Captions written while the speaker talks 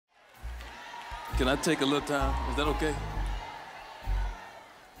Can I take a little time? Is that okay?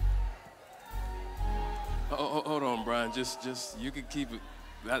 Hold on, Brian. Just you can keep it.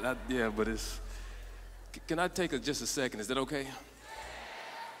 Yeah, but it's. Can I take just a second? Is that okay?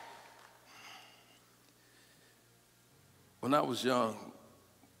 When I was young,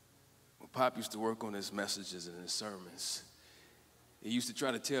 Pop used to work on his messages and his sermons. He used to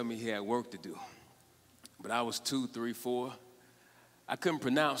try to tell me he had work to do. But I was 2, 3, 4. I couldn't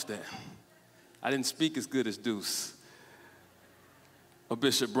pronounce that. I didn't speak as good as Deuce or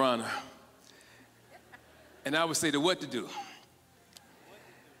Bishop Bronner. And I would say to what to do.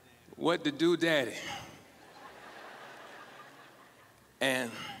 What to do, Daddy.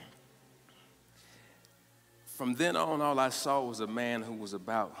 And from then on, all I saw was a man who was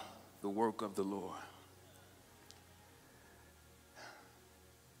about the work of the Lord.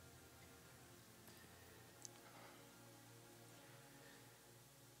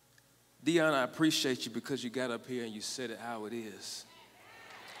 Dion, I appreciate you because you got up here and you said it how it is.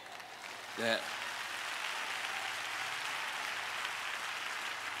 That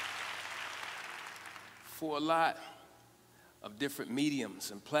for a lot of different mediums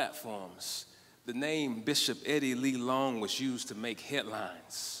and platforms, the name Bishop Eddie Lee Long was used to make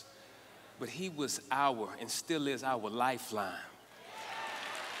headlines. But he was our, and still is our lifeline.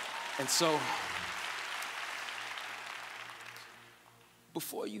 And so,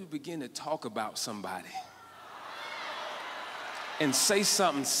 before you begin to talk about somebody and say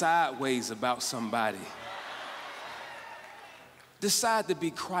something sideways about somebody, decide to be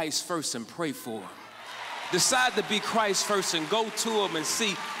Christ first and pray for them. Decide to be Christ first and go to them and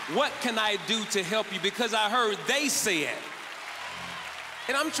see, what can I do to help you? Because I heard they said.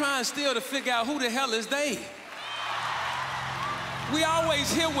 And I'm trying still to figure out who the hell is they. We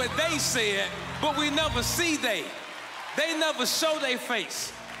always hear what they said, but we never see they. They never show their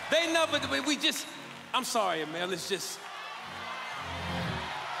face. They never, we just, I'm sorry, Mel, it's just.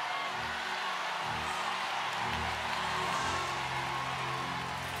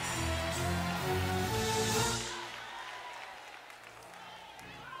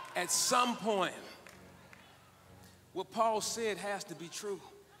 At some point, what Paul said has to be true.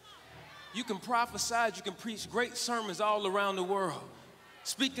 You can prophesy, you can preach great sermons all around the world,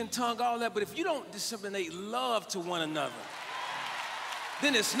 speak in tongue, all that, but if you don't disseminate love to one another,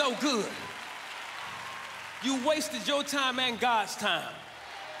 then it's no good. You wasted your time and God's time,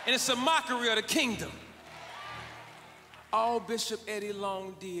 and it's a mockery of the kingdom. All Bishop Eddie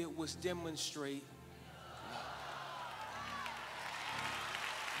Long did was demonstrate love.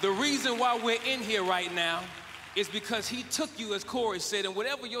 The reason why we're in here right now is because he took you, as Corey said, and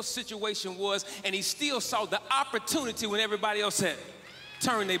whatever your situation was, and he still saw the opportunity when everybody else had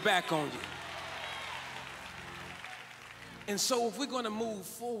turned their back on you. And so if we're going to move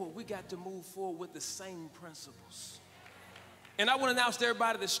forward, we got to move forward with the same principles. And I want to announce to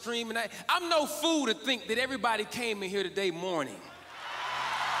everybody that's streaming, I'm no fool to think that everybody came in here today mourning.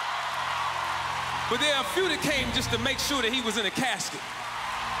 But there are a few that came just to make sure that he was in a casket.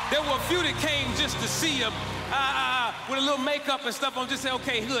 There were a few that came just to see him with a little makeup and stuff on, just say,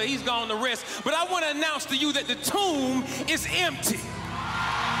 okay, good, he's gone to rest. But I want to announce to you that the tomb is empty.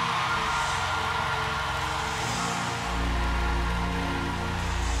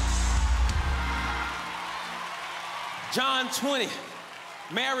 John 20,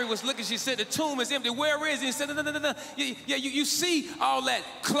 Mary was looking, she said, the tomb is empty. Where is he? He said, no. You see all that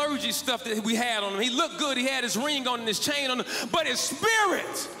clergy stuff that we had on him. He looked good, he had his ring on and his chain on him, but his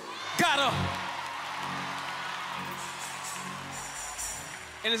spirit got up.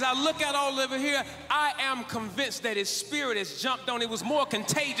 And as I look at all over here, I am convinced that his spirit has jumped on. It was more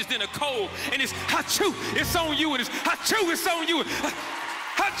contagious than a cold. And it's ha-choo, it's on you. And it's ha-choo, it's on you.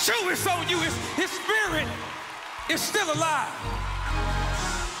 Ha-choo, it's on you. His spirit is still alive.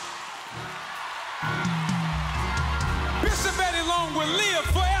 Bishop Eddie Long will live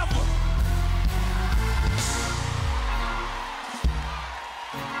forever.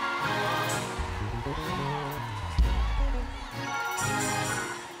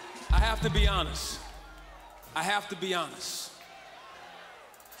 I have to be honest. I have to be honest.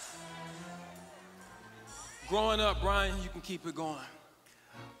 Growing up, Brian, you can keep it going.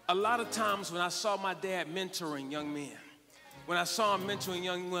 A lot of times when I saw my dad mentoring young men, when I saw him mentoring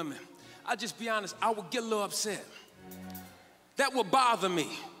young women, I'll just be honest, I would get a little upset. That would bother me.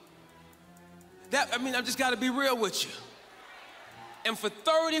 I just gotta be real with you. And for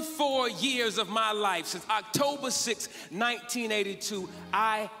 34 years of my life, since October 6, 1982,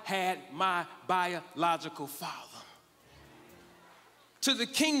 I had my biological father. To the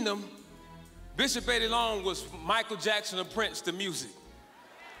kingdom, Bishop Eddie Long was Michael Jackson or Prince to music.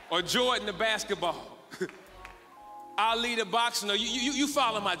 or Jordan the basketball. Ali the boxing. No, you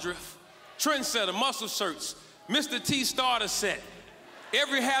follow my drift. Trendsetter, muscle shirts, Mr. T starter set,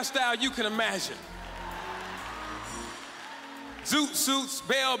 every hairstyle you can imagine. Zoot suits,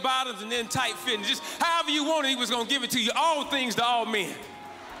 bell bottoms, and then tight fitting. Just however you wanted, he was gonna give it to you. All things to all men.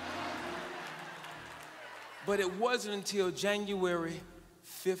 But it wasn't until January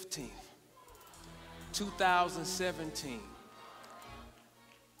 15th, 2017,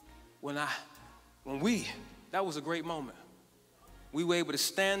 that was a great moment. We were able to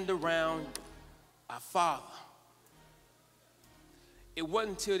stand around our Father. It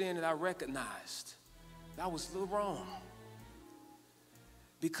wasn't until then that I recognized that I was a little wrong.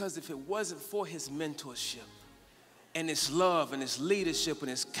 Because if it wasn't for his mentorship and his love and his leadership and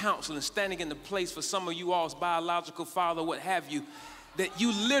his counsel and standing in the place for some of you all's biological father, what have you, that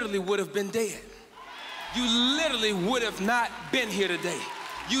you literally would have been dead. You literally would have not been here today.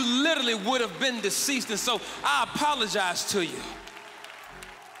 You literally would have been deceased. And so I apologize to you.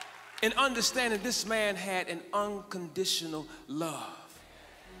 In understanding this man had an unconditional love.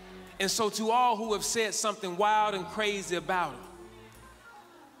 And so to all who have said something wild and crazy about him,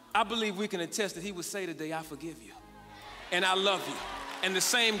 I believe we can attest that he would say today, I forgive you, and I love you. And the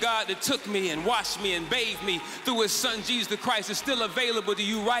same God that took me and washed me and bathed me through his son, Jesus the Christ, is still available to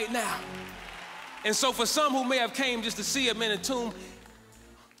you right now. And so for some who may have came just to see him in a tomb,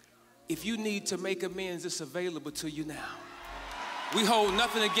 if you need to make amends, it's available to you now. We hold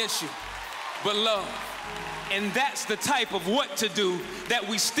nothing against you but love. And that's the type of what to do that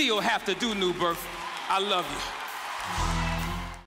we still have to do, New Birth. I love you.